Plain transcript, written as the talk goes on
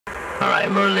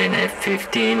Alright, Merlin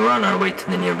F-15, we're on our way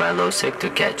to the nearby low sec to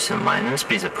catch some miners.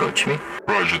 Please approach me.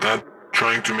 Roger that.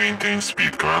 Trying to maintain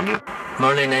speed, Commander.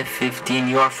 Merlin F-15,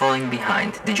 you are falling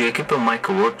behind. Did you equip a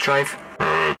micro warp drive?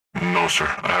 No sir,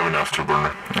 I have an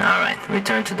afterburner. Alright,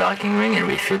 return to docking ring and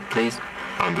refit, please.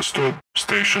 Understood.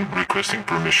 Station requesting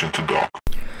permission to dock.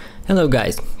 Hello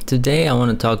guys, today I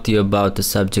want to talk to you about the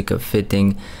subject of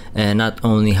fitting, and not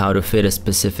only how to fit a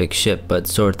specific ship, but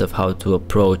sort of how to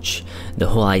approach the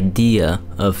whole idea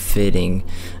of fitting.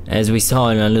 As we saw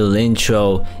in a little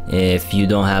intro, if you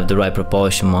don't have the right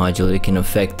propulsion module, it can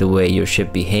affect the way your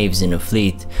ship behaves in a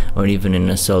fleet or even in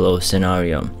a solo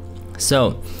scenario.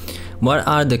 So, what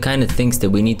are the kind of things that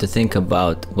we need to think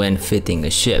about when fitting a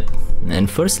ship? And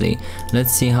firstly,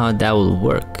 let's see how that will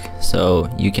work. So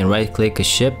you can right click a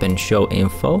ship and show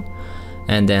info,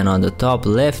 and then on the top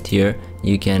left here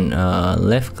you can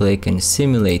left click and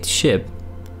simulate ship,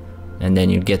 and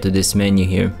then you get to this menu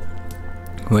here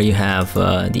where you have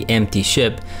the empty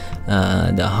ship,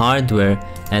 the hardware,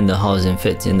 and the hulls and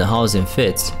fits. In the hulls and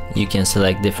fits you can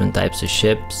select different types of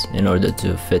ships in order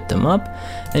to fit them up,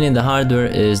 and in the hardware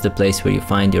is the place where you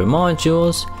find your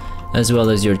modules as well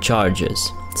as your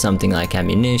charges, something like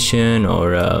ammunition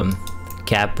or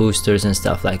cap boosters and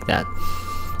stuff like that.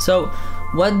 So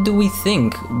what do we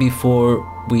think before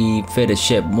we fit a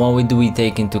ship? What do we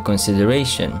take into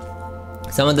consideration?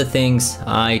 Some of the things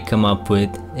I come up with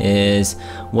is,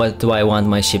 what do I want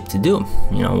my ship to do?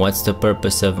 You know, what's the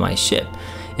purpose of my ship?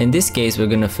 In this case, we're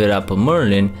gonna fit up a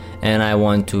Merlin, and I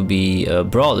want to be a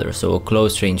brawler, so a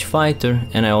close range fighter,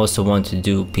 and I also want to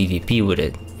do PvP with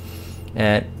it.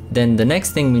 Then the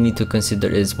next thing we need to consider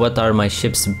is, what are my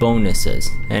ship's bonuses?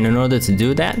 And in order to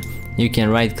do that, you can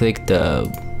right click the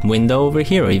window over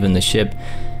here, or even the ship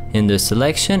in the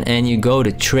selection, and you go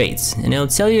to traits, and it'll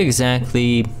tell you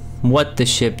exactly what the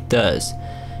ship does.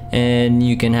 And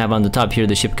you can have on the top here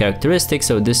the ship characteristics.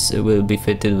 So this will be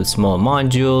fitted with small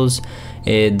modules.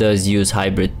 It does use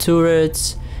hybrid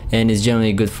turrets and is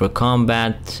generally good for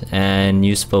combat and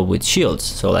useful with shields,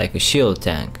 so like a shield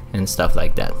tank and stuff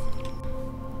like that.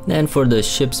 Then for the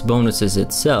ship's bonuses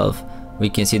itself,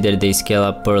 we can see that they scale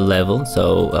up per level.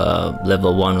 So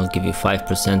level 1 will give you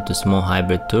 5% to small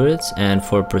hybrid turrets and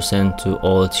 4% to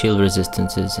all shield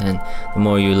resistances, and the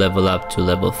more you level up to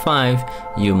level 5,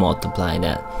 you multiply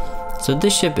that. So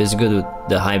this ship is good with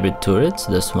the hybrid turrets,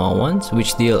 the small ones,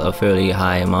 which deal a fairly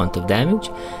high amount of damage,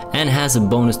 and has a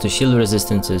bonus to shield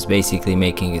resistances, basically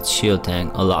making its shield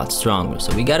tank a lot stronger.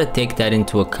 So we gotta take that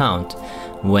into account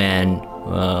when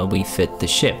we fit the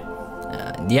ship.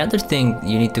 The other thing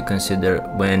you need to consider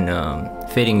when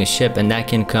fitting a ship, and that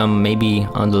can come maybe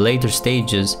on the later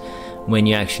stages when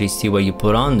you actually see what you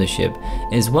put on the ship,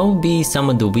 is what will be some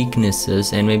of the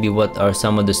weaknesses and maybe what are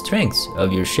some of the strengths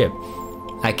of your ship.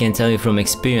 I can tell you from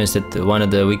experience that one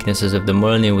of the weaknesses of the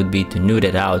Merlin would be to nude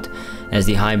it out, as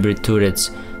the hybrid turrets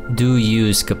do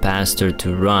use capacitor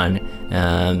to run,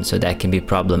 so that can be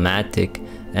problematic,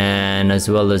 and as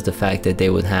well as the fact that they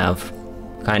would have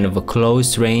kind of a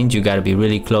close range. You got to be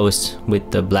really close with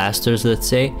the blasters, let's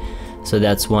say, so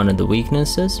that's one of the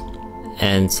weaknesses.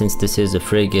 And since this is a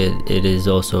frigate, it is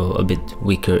also a bit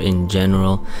weaker in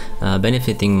general,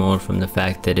 benefiting more from the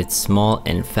fact that it's small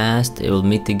and fast. It will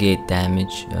mitigate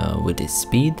damage with its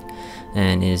speed,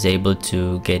 and is able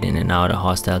to get in and out of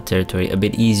hostile territory a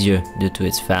bit easier due to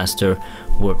its faster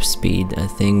warp speed, a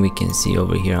thing we can see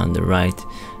over here on the right,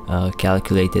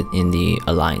 calculated in the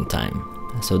align time.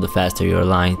 So the faster your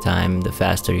align time, the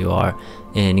faster you are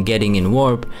in getting in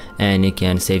warp, and it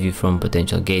can save you from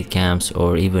potential gate camps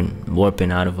or even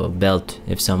warping out of a belt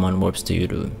if someone warps to you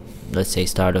to, let's say,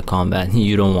 start a combat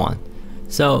you don't want.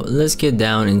 So let's get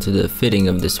down into the fitting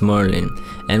of this Merlin.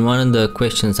 And one of the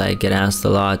questions I get asked a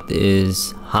lot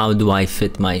is, how do I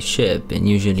fit my ship? And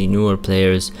usually newer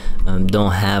players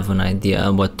don't have an idea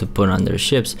of what to put on their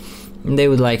ships. They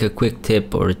would like a quick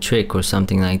tip or a trick or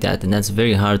something like that, and that's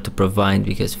very hard to provide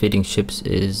because fitting ships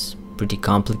is pretty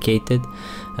complicated.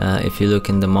 If you look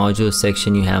in the module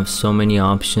section, you have so many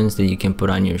options that you can put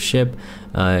on your ship.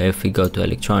 If we go to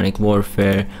electronic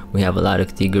warfare, we have a lot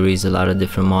of categories, a lot of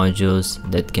different modules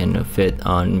that can fit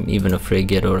on even a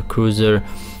frigate or a cruiser.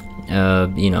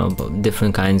 You know,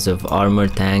 different kinds of armor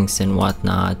tanks and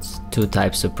whatnot, 2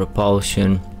 types of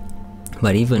propulsion.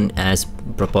 But even as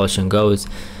propulsion goes,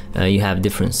 you have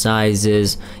different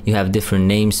sizes, you have different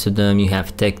names to them, you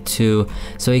have Tech 2,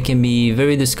 so it can be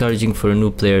very discouraging for a new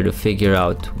player to figure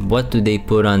out what do they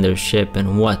put on their ship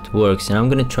and what works, and I'm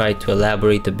going to try to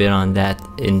elaborate a bit on that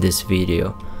in this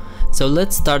video. So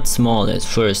let's start smallest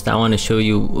first. I want to show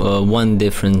you one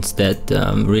difference that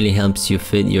really helps you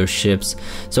fit your ships.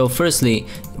 So firstly,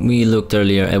 we looked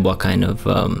earlier at what kind of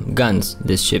guns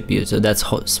this ship uses. So that's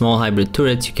small hybrid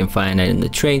turrets. You can find that in the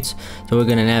traits. So we're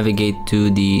going to navigate to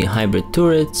the hybrid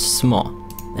turrets, small.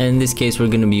 And in this case, we're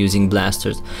going to be using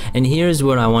blasters. And here's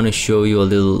where I want to show you a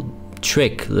little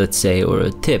trick, let's say, or a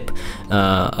tip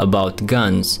about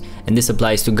guns. And this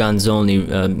applies to guns only.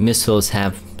 Missiles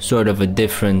have sort of a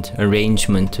different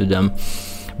arrangement to them.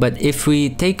 But if we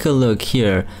take a look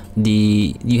here,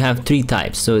 you have three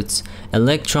types. So it's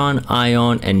electron,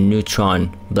 ion, and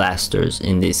neutron blasters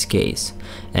in this case.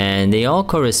 And they all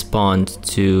correspond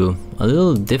to a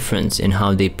little difference in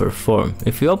how they perform.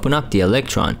 If we open up the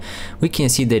electron, we can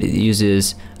see that it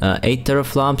uses 8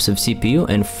 teraflops of CPU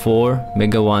and 4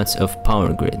 megawatts of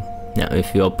power grid. Now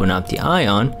if we open up the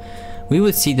ion, we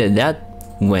would see that that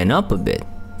went up a bit.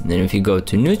 And then if you go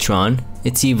to neutron,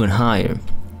 it's even higher.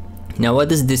 Now what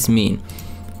does this mean?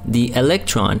 The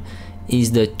electron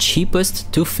is the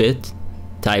cheapest to fit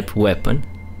type weapon,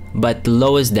 but the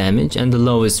lowest damage and the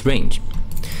lowest range.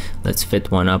 Let's fit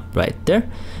one up right there.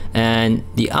 And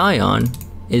the ion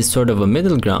is sort of a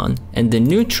middle ground, and the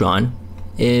neutron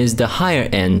is the higher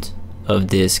end of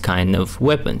this kind of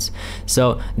weapons.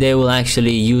 So they will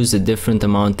actually use a different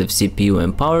amount of CPU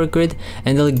and power grid,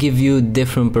 and they'll give you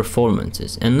different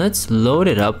performances. And let's load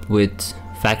it up with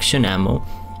faction ammo.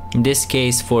 In this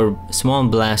case, for small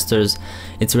blasters,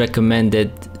 it's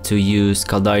recommended to use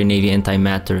Caldari Navy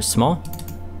Antimatter small,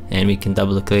 and we can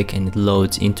double click and it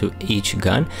loads into each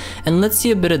gun. And let's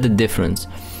see a bit of the difference.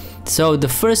 So the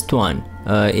first one,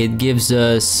 it gives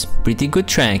us pretty good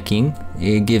tracking.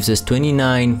 It gives us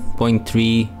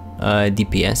 29.3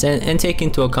 DPS, and take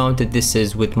into account that this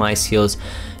is with my skills,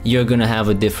 you're gonna have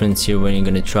a difference here when you're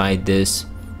gonna try this.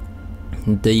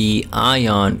 The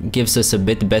ion gives us a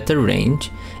bit better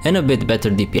range and a bit better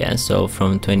DPS, so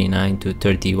from 29 to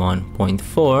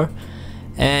 31.4,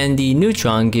 and the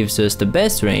neutron gives us the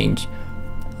best range,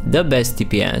 the best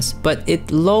DPS, but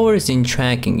it lowers in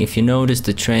tracking. If you notice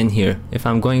the trend here, if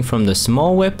I'm going from the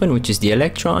small weapon, which is the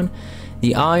electron,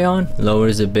 the ion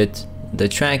lowers a bit the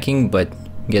tracking but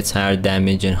gets higher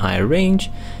damage and higher range,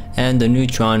 and the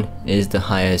neutron is the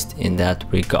highest in that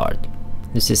regard.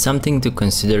 This is something to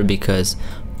consider because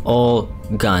all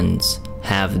guns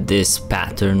have this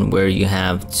pattern where you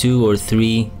have 2 or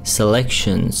 3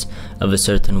 selections of a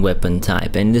certain weapon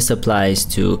type, and this applies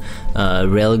to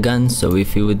railguns. So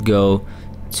if you would go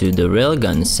to the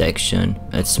railgun section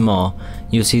at small,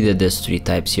 you'll see that there's 3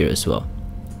 types here as well.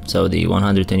 So the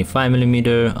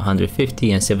 125mm,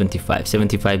 150 and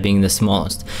 75 being the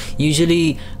smallest.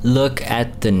 Usually look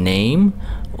at the name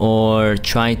or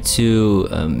try to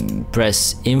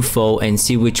press info and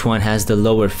see which one has the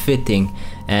lower fitting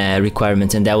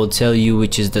requirements, and that will tell you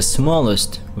which is the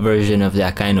smallest version of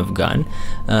that kind of gun,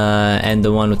 and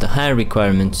the one with the higher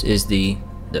requirements is the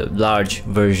large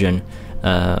version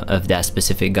of that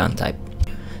specific gun type.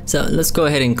 So let's go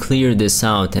ahead and clear this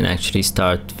out and actually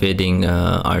start fitting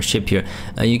our ship here.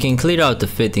 You can clear out the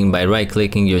fitting by right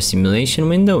clicking your simulation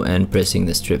window and pressing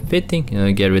the strip fitting.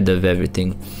 Get rid of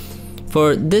everything.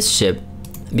 For this ship,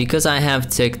 because I have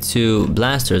Tech 2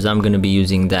 blasters, I'm going to be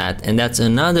using that, and that's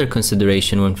another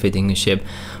consideration when fitting a ship.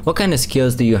 What kind of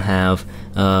skills do you have,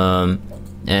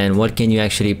 and what can you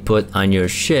actually put on your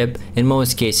ship? In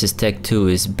most cases, Tech 2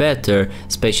 is better,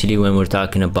 especially when we're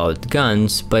talking about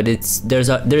guns, but there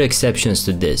are exceptions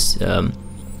to this.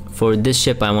 For this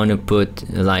ship, I want to put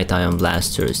light ion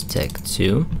blasters Tech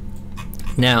 2.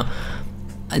 Now,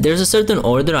 there's a certain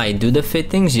order I do the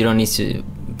fittings. You don't need to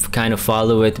kind of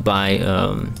follow it by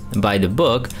the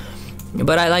book,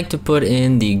 but I like to put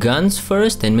in the guns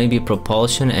first and maybe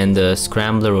propulsion and the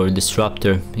scrambler or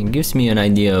disruptor. It gives me an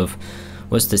idea of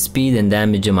what's the speed and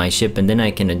damage of my ship, and then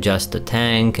I can adjust the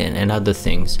tank and other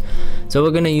things. So we're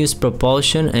gonna use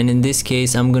propulsion, and in this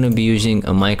case I'm gonna be using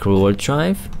a micro warp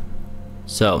drive.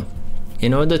 So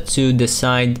in order to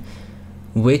decide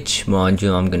which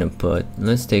module I'm gonna put,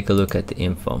 let's take a look at the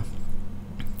info.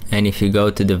 And if you go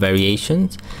to the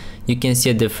variations, you can see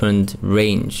a different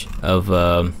range of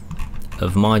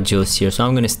modules here. So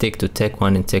I'm going to stick to Tech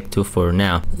 1 and Tech 2 for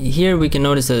now. Here we can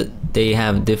notice that they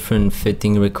have different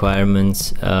fitting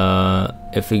requirements.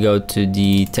 If we go to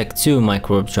the Tech 2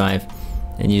 micro warp drive,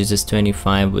 it uses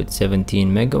 25 with 17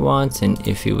 megawatts. And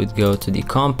if you would go to the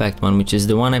compact one, which is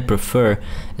the one I prefer,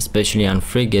 especially on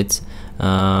frigates,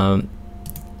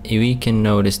 we can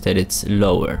notice that it's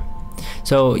lower.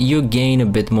 So you gain a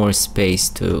bit more space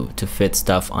to fit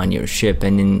stuff on your ship,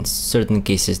 and in certain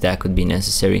cases that could be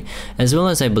necessary, as well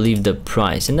as I believe the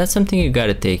price, and that's something you got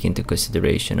to take into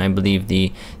consideration. I believe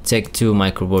the Tech 2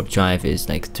 micro warp drive is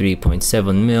like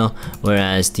 3.7 mil,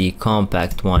 whereas the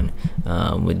compact one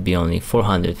would be only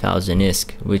 400,000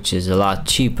 ISK, which is a lot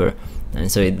cheaper,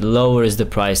 and so it lowers the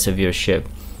price of your ship,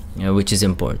 which is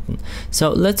important. So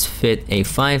let's fit a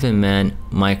 5MN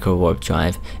micro warp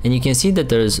drive, and you can see that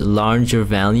there's larger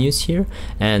values here,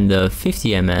 and the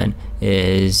 50MN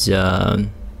is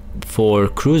for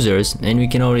cruisers, and we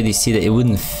can already see that it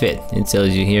wouldn't fit. It tells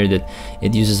you here that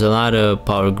it uses a lot of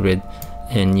power grid,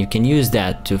 and you can use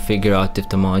that to figure out if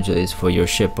the module is for your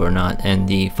ship or not. And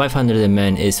the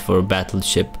 500MN is for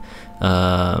battleship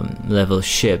level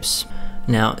ships.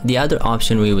 Now the other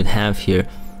option we would have here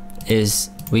is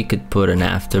we could put an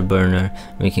afterburner.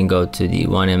 We can go to the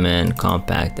 1MN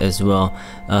compact as well,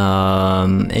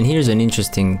 and here's an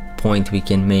interesting point we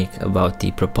can make about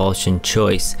the propulsion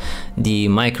choice. The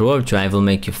micro warp drive will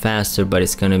make you faster, but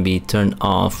it's going to be turned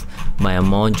off by a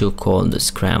module called the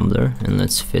scrambler, and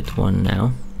let's fit one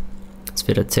now. Let's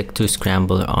fit a Tech 2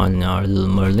 scrambler on our little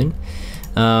Merlin.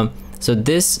 So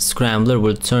this scrambler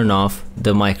will turn off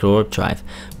the micro warp drive,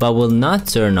 but will not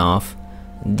turn off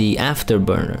the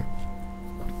afterburner.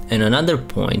 And another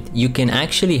point, you can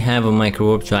actually have a micro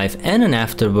warp drive and an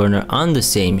afterburner on the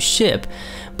same ship,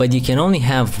 but you can only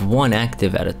have one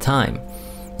active at a time.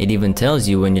 It even tells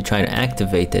you when you try to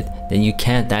activate it that you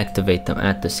can't activate them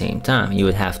at the same time. You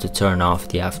would have to turn off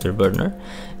the afterburner,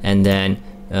 and then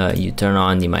you turn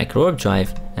on the micro warp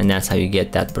drive, and that's how you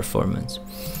get that performance.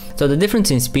 So the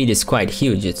difference in speed is quite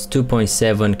huge. It's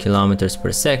 2.7 kilometers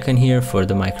per second here for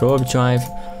the micro warp drive,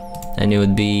 and it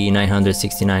would be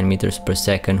 969 meters per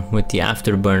second with the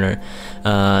afterburner.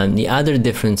 The other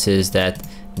difference is that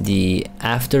the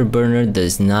afterburner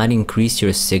does not increase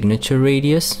your signature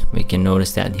radius. We can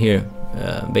notice that here.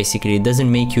 Basically it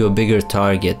doesn't make you a bigger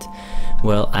target,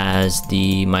 well as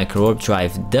the micro warp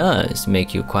drive does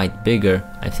make you quite bigger.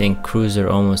 I think cruiser,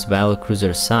 almost battle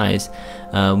cruiser size,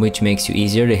 which makes you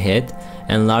easier to hit,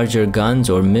 and larger guns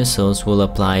or missiles will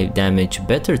apply damage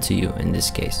better to you in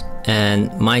this case.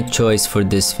 And my choice for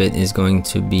this fit is going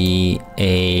to be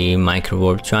a micro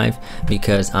warp drive,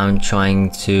 because I'm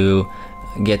trying to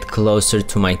get closer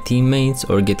to my teammates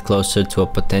or get closer to a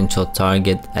potential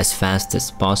target as fast as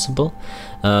possible.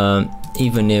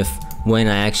 Even if when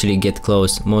I actually get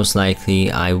close, most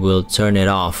likely I will turn it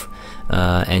off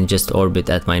and just orbit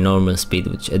at my normal speed,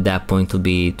 which at that point will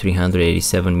be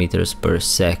 387 meters per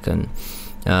second.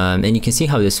 And you can see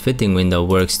how this fitting window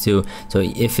works too. So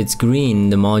if it's green,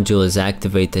 the module is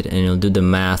activated and it'll do the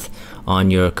math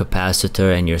on your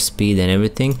capacitor and your speed and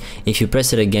everything. If you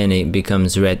press it again, it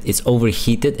becomes red. It's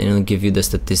overheated, and it'll give you the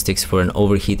statistics for an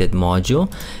overheated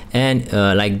module. And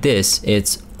like this,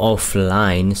 it's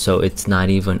offline, so it's not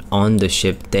even on the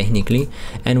ship technically.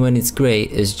 And when it's gray,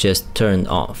 it's just turned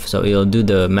off. So it'll do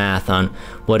the math on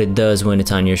what it does when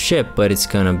it's on your ship, but it's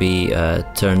gonna be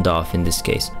turned off in this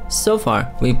case. So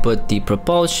far we put the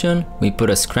propulsion, we put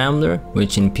a scrambler,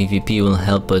 which in PvP will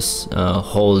help us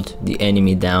hold the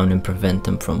enemy down and prevent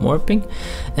them from warping,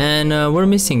 and we're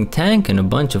missing tank and a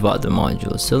bunch of other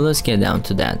modules, so let's get down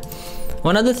to that.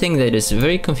 One other thing that is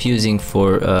very confusing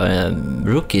for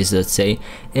rookies, let's say,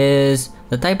 is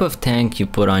the type of tank you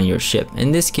put on your ship.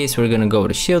 In this case we're gonna go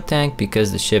with a shield tank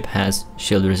because the ship has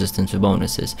shield resistance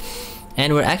bonuses,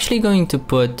 and we're actually going to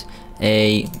put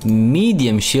a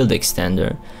medium shield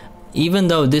extender. Even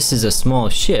though this is a small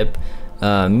ship,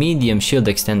 medium shield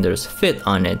extenders fit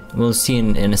on it. We'll see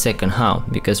in a second how,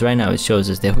 because right now it shows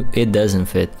us that it doesn't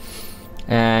fit.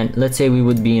 And let's say we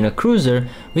would be in a cruiser,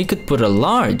 we could put a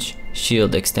large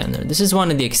shield extender. This is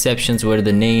one of the exceptions where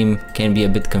the name can be a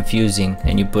bit confusing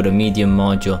and you put a medium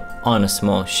module on a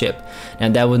small ship. Now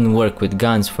that wouldn't work with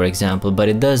guns, for example, but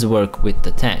it does work with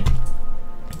the tank.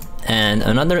 And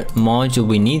another module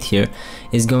we need here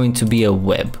is going to be a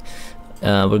web.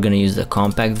 We're going to use the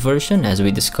compact version. As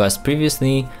we discussed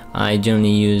previously, I generally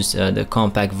use the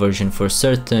compact version for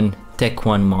certain Tech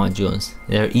 1 modules.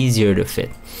 They're easier to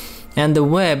fit. And the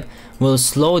web will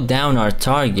slow down our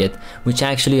target, which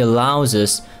actually allows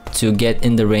us to get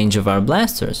in the range of our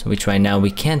blasters, which right now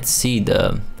we can't see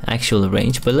the actual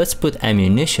range, but let's put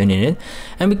ammunition in it,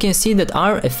 and we can see that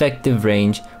our effective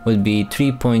range would be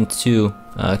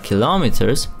 3.2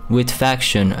 kilometers with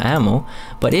faction ammo.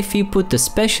 But if you put the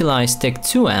specialized Tech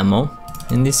 2 ammo,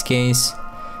 in this case,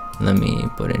 let me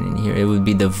put it in here, it would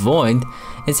be the Void.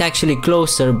 It's actually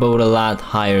closer but with a lot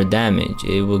higher damage.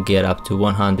 It will get up to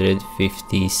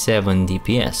 157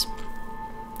 DPS.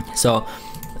 So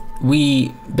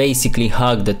we basically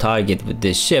hug the target with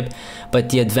this ship, but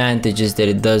the advantage is that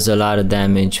it does a lot of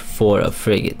damage for a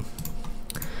frigate.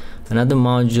 Another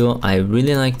module I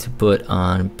really like to put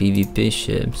on PvP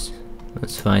ships,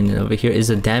 let's find it over here, is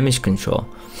a damage control.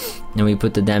 And we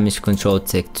put the damage control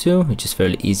tech 2, which is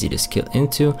fairly easy to skill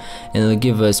into, and it'll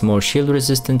give us more shield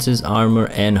resistances, armor,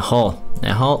 and hull.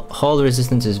 Now hull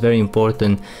resistance is very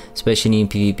important, especially in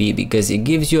PvP, because it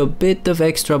gives you a bit of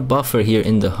extra buffer here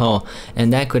in the hull,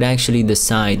 and that could actually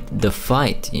decide the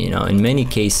fight. You know, in many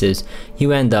cases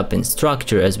you end up in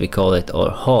structure, as we call it,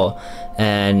 or hull,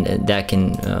 and that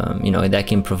can you know, that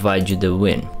can provide you the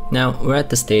win. Now we're at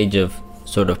the stage of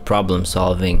sort of problem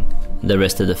solving the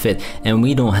rest of the fit, and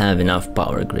we don't have enough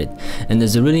power grid, and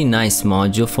there's a really nice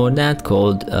module for that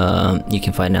called you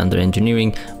can find it under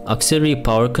engineering, auxiliary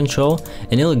power control,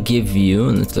 and it'll give you,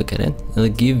 and let's look at it, it'll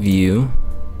give you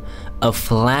a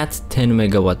flat 10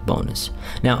 megawatt bonus.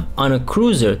 Now on a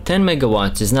cruiser, 10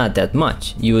 megawatts is not that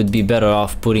much. You would be better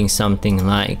off putting something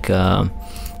like a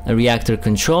reactor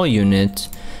control unit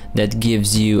that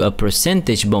gives you a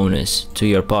percentage bonus to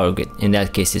your power grid. In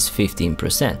that case it's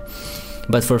 15%.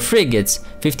 But for frigates,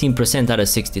 15% out of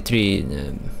 63,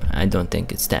 I don't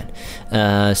think it's that.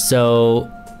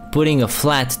 So putting a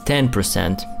flat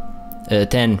 10%,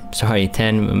 10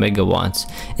 megawatts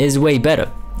is way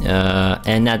better.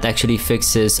 And that actually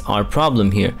fixes our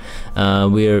problem here.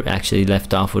 We're actually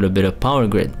left off with a bit of power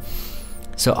grid.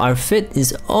 So our fit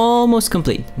is almost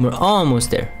complete. We're almost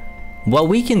there. What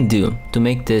we can do to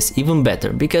make this even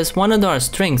better, because one of our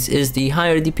strengths is the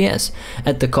higher DPS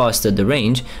at the cost of the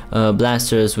range.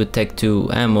 Blasters with Tech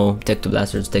 2 ammo, Tech 2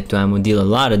 blasters, Tech 2 ammo deal a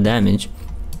lot of damage,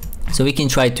 so we can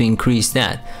try to increase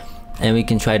that, and we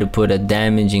can try to put a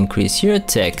damage increase here,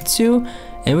 Tech 2,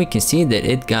 and we can see that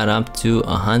it got up to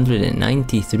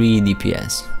 193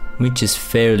 DPS, which is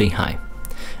fairly high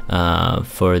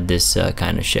for this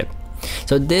kind of ship.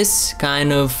 So this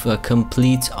kind of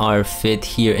completes our fit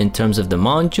here in terms of the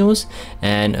modules,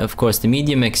 and of course the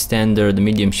medium extender, the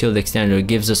medium shield extender,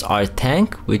 gives us our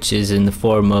tank, which is in the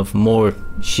form of more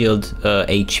shield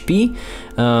HP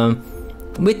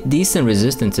with decent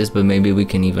resistances, but maybe we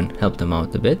can even help them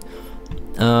out a bit.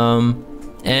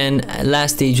 And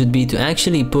last stage would be to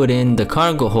actually put in the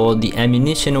cargo hold, the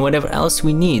ammunition, or whatever else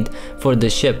we need for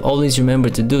the ship. Always remember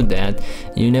to do that.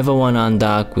 You never want to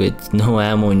undock with no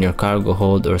ammo in your cargo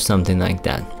hold or something like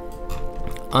that.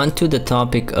 Onto the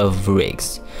topic of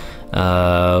rigs.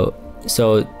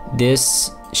 So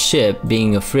this ship,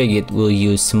 being a frigate, will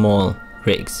use small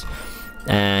rigs,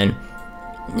 and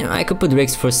you know, I could put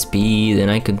rigs for speed, and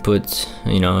I could put,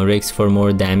 you know, rigs for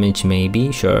more damage,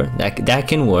 maybe. Sure, that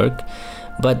can work.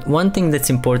 But one thing that's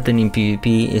important in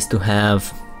PvP is to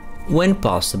have, when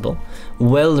possible,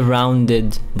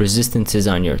 well-rounded resistances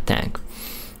on your tank.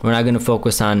 We're not going to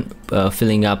focus on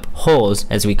filling up holes,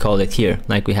 as we call it here,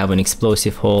 like we have an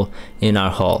explosive hole in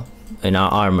our hull, in our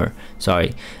armor,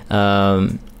 sorry.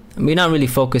 We're not really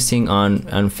focusing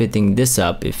on fitting this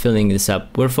up, filling this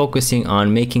up. We're focusing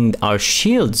on making our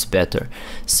shields better.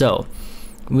 So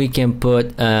we can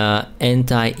put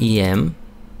anti-EM,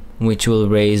 which will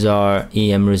raise our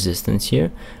EM resistance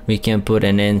here. We can put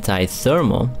an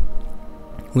anti-thermal,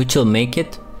 which will make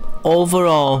it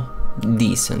overall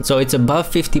decent. So it's above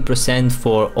 50%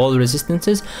 for all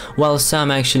resistances, while some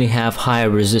actually have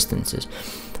higher resistances.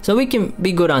 So we can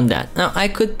be good on that. Now I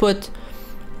could put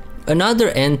another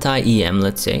anti-EM,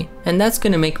 let's say, and that's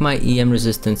gonna make my EM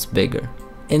resistance bigger.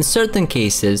 In certain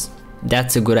cases,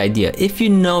 that's a good idea if you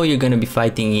know you're gonna be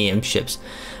fighting EM ships.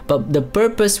 But the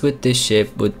purpose with this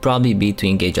ship would probably be to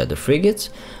engage other frigates,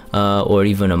 or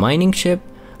even a mining ship,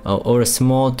 or a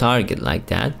small target like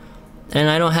that. And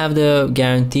I don't have the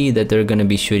guarantee that they're gonna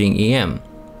be shooting EM.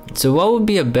 So what would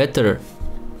be a better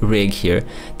rig here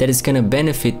that is gonna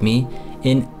benefit me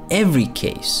in every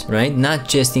case, right? Not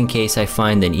just in case I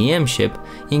find an EM ship,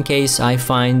 in case I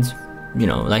find, you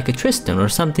know, like a Tristan or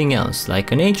something else,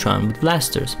 like an Atron with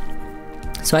blasters.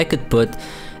 So I could put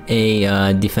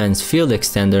a defense field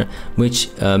extender, which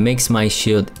makes my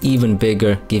shield even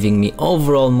bigger, giving me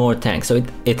overall more tank. So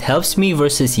it helps me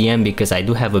versus EM because I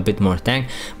do have a bit more tank,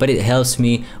 but it helps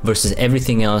me versus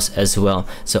everything else as well.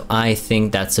 So I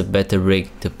think that's a better rig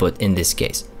to put in this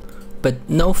case. But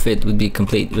no fit would be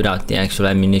complete without the actual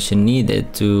ammunition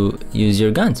needed to use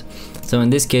your guns. So in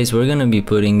this case, we're gonna be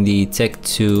putting the Tech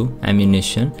 2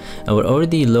 ammunition, and we're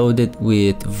already loaded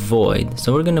with Void,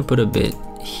 so we're gonna put a bit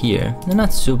here. They're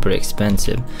not super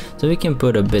expensive, so we can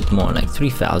put a bit more, like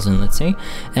 3,000, let's say.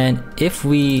 And if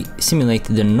we simulate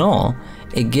the null,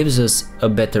 it gives us a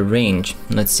better range.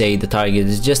 Let's say the target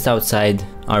is just outside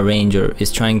our range or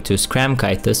is trying to scram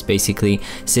kite us, basically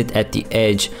sit at the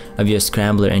edge of your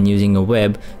scrambler and using a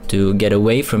web to get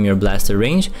away from your blaster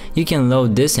range. You can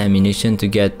load this ammunition to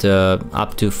get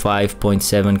up to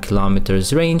 5.7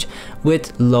 kilometers range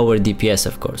with lower DPS,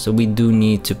 of course. So we do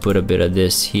need to put a bit of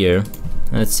this here,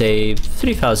 let's say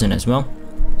 3000 as well.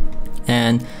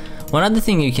 And one other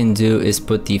thing you can do is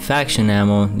put the faction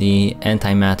ammo, the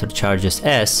antimatter charges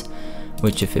S,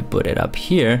 which if we put it up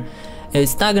here,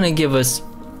 it's not gonna give us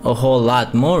a whole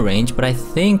lot more range, but I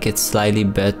think it's slightly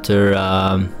better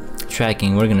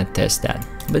tracking. We're gonna test that.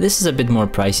 But this is a bit more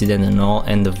pricey than the null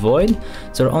and the void,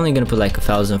 so we're only gonna put like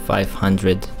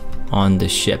 1500 on the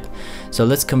ship. So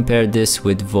let's compare this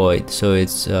with void. So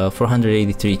it's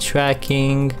 483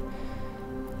 tracking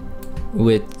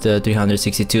with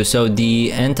 362. So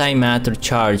the antimatter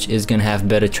charge is gonna have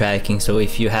better tracking. So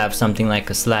if you have something like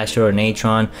a slasher or an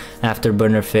Atron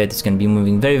afterburner fit, it's gonna be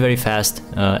moving very fast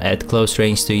at close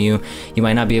range to you. You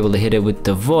might not be able to hit it with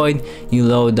the void. You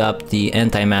load up the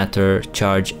antimatter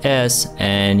charge S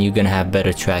and you're gonna have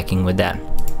better tracking with that.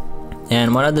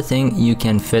 And one other thing you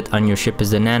can fit on your ship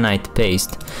is the nanite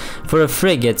paste. For a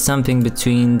frigate, something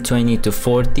between 20 to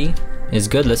 40 is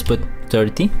good. Let's put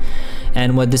 30.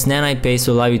 And what this nanite paste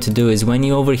will allow you to do is when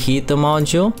you overheat the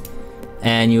module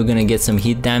and you're gonna get some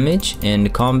heat damage in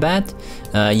combat,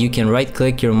 you can right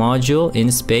click your module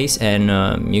in space and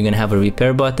you're gonna have a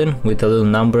repair button with a little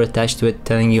number attached to it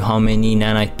telling you how many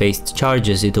nanite paste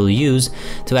charges it will use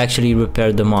to actually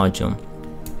repair the module.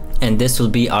 And this will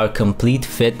be our complete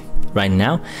fit right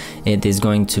now. It is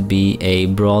going to be a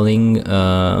brawling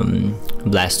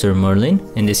blaster Merlin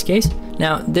in this case.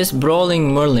 Now this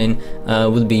brawling Merlin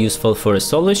will be useful for a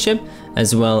solo ship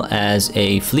as well as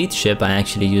a fleet ship. I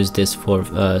actually use this for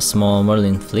small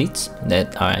Merlin fleets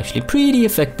that are actually pretty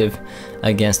effective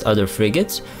against other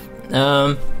frigates.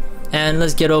 And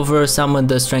let's get over some of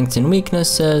the strengths and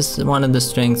weaknesses. One of the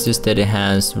strengths is that it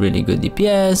has really good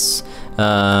DPS,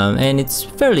 and it's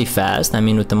fairly fast. I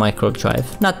mean, with the micro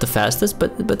drive, not the fastest,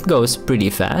 but goes pretty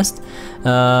fast.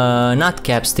 Not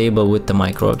cap stable with the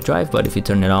micro drive, but if you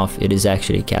turn it off, it is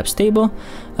actually cap stable.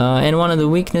 And one of the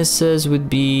weaknesses would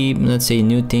be, let's say,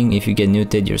 neuting. If you get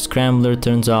neuted, your scrambler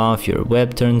turns off, your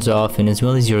web turns off, and as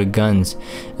well as your guns.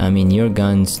 I mean, your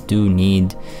guns do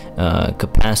need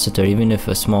capacitor, even if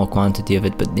a small quantity of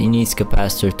it, but it needs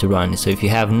capacitor to run. So if you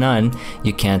have none,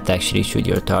 you can't actually shoot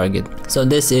your target. So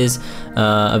this is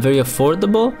a very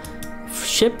affordable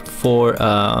ship for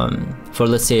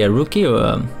let's say a rookie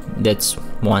or that's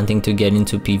wanting to get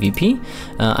into PvP.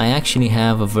 I actually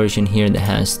have a version here that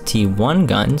has T1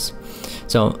 guns,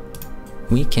 so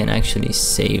we can actually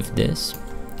save this.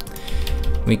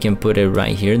 We can put it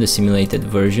right here, the simulated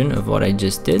version of what I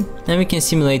just did, and we can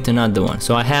simulate another one.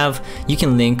 So I have, you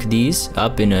can link these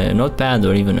up in a notepad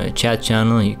or even a chat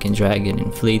channel. You can drag it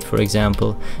in Fleet, for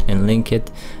example, and link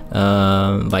it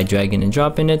by dragging and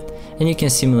dropping it, and you can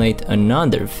simulate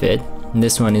another fit.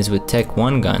 This one is with Tech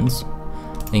 1 guns,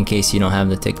 in case you don't have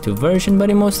the Tech 2 version, but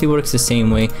it mostly works the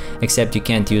same way, except you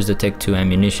can't use the Tech 2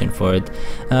 ammunition for it.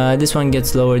 This one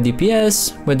gets lower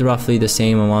DPS with roughly the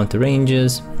same amount of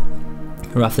ranges,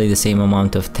 roughly the same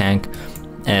amount of tank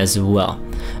as well.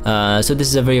 So this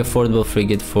is a very affordable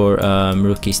frigate for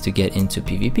rookies to get into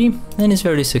PvP, and it's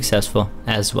very successful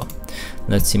as well.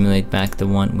 Let's simulate back the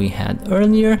one we had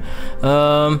earlier.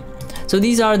 So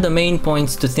these are the main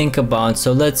points to think about,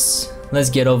 so let's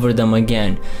get over them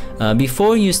again.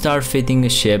 Before you start fitting a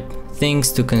ship,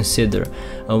 things to consider.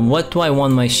 What do I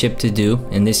want my ship to do?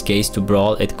 In this case, to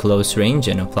brawl at close range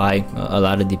and apply a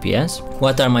lot of DPS.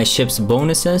 What are my ship's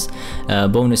bonuses?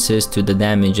 Bonuses to the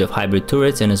damage of hybrid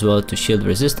turrets and as well to shield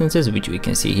resistances, which we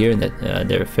can see here that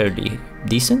they're fairly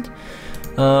decent.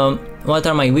 What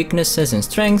are my weaknesses and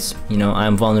strengths? You know,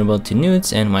 I'm vulnerable to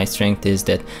newts, and my strength is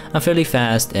that I'm fairly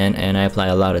fast and I apply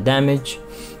a lot of damage.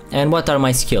 And what are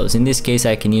my skills? In this case,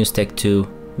 I can use Tech 2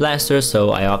 blasters, so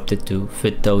I opted to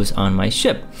fit those on my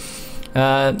ship.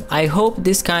 I hope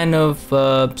this kind of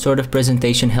sort of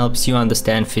presentation helps you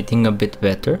understand fitting a bit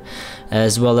better,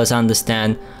 as well as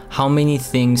understand how many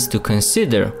things to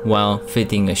consider while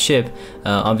fitting a ship.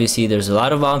 Obviously, there's a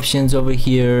lot of options over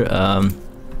here,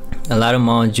 a lot of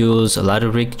modules, a lot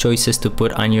of rig choices to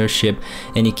put on your ship,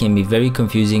 and it can be very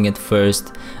confusing at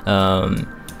first.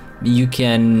 You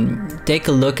can take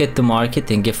a look at the market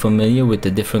and get familiar with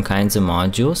the different kinds of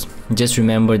modules. Just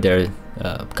remember, there are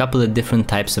a couple of different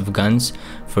types of guns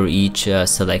for each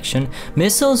selection.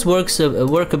 Missiles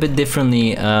work a bit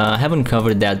differently. I haven't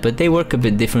covered that, but they work a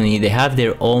bit differently. They have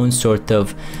their own sort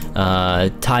of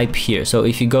type here. So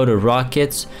if you go to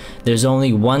rockets, there's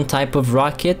only one type of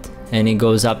rocket, and it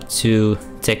goes up to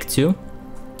Tech 2.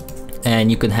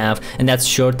 And you can have, and that's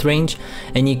short range,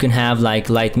 and you can have like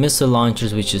light missile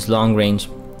launchers, which is long range.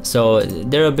 So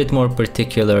they're a bit more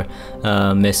particular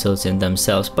missiles in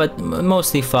themselves, but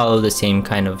mostly follow the same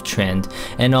kind of trend.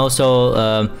 And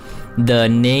also the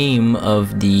name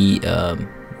of the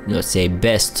let's say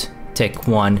best Tech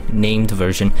 1 named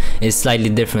version is slightly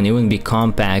different. It wouldn't be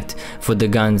compact. For the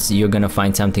guns, you're gonna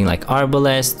find something like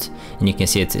Arbalest, and you can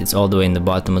see it's all the way in the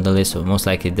bottom of the list, so most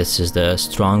likely this is the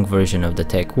strong version of the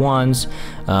Tech 1s.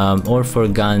 Or for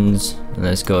guns,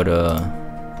 let's go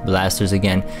to blasters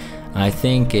again. I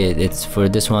think it's for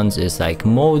this one's is like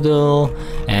modal,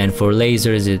 and for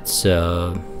lasers it's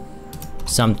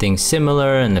something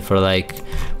similar, and for like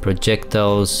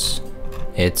projectiles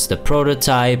it's the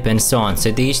prototype, and so on.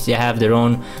 So they each have their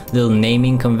own little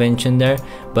naming convention there,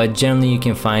 but generally you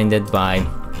can find it by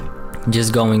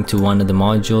just going to one of the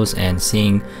modules and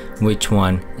seeing which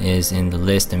one is in the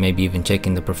list, and maybe even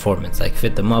checking the performance, like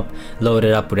fit them up, load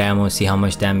it up with ammo, see how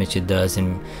much damage it does,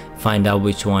 and find out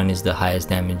which one is the highest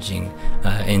damaging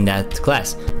in that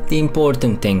class. The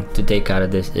important thing to take out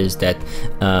of this is that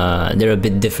they're a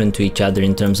bit different to each other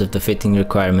in terms of the fitting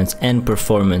requirements and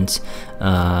performance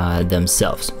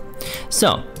themselves.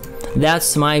 So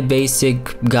that's my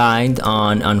basic guide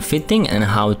on fitting and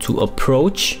how to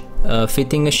approach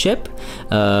fitting a ship.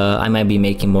 I might be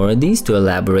making more of these to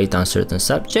elaborate on certain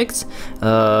subjects,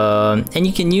 and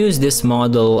you can use this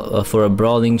model for a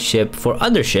brawling ship. For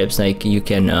other ships, like you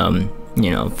can you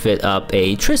know, fit up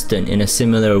a Tristan in a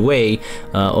similar way,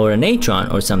 or an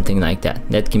Atron or something like that.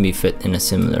 That can be fit in a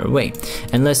similar way.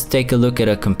 And let's take a look at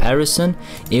a comparison.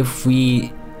 If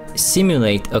we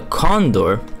simulate a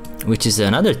Condor, which is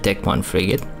another Tech 1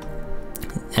 frigate,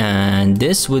 and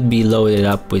this would be loaded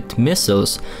up with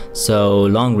missiles, so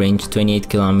long range, 28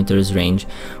 kilometers range,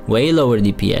 way lower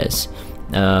DPS,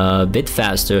 a bit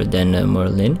faster than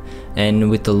Merlin, and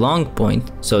with the long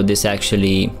point, so this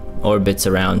actually orbits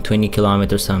around 20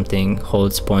 kilometers something,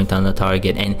 holds point on the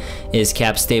target, and is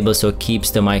cap stable, so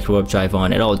keeps the micro warp drive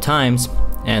on at all times.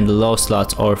 And the low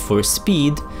slots are for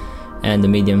speed, and the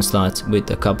medium slots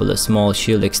with a couple of small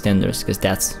shield extenders, because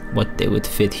that's what they would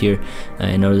fit here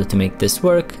in order to make this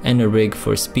work, and a rig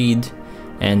for speed,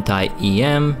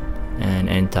 anti-EM and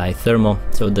anti-thermal.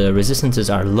 So the resistances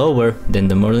are lower than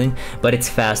the Merlin, but it's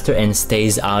faster and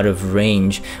stays out of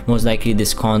range. Most likely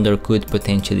this Condor could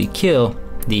potentially kill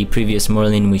the previous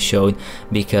Merlin we showed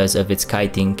because of its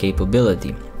kiting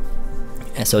capability.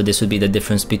 And so this would be the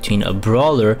difference between a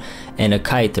brawler and a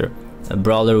kiter. A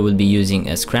brawler would be using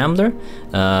a scrambler,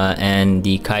 and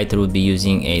the kiter would be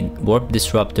using a warp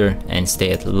disruptor and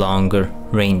stay at longer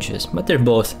ranges, but they're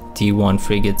both T1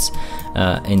 frigates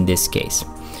in this case.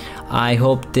 I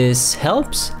hope this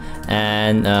helps,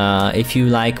 and if you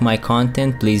like my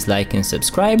content, please like and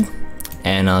subscribe,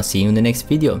 and I'll see you in the next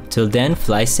video. Till then,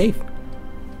 fly safe.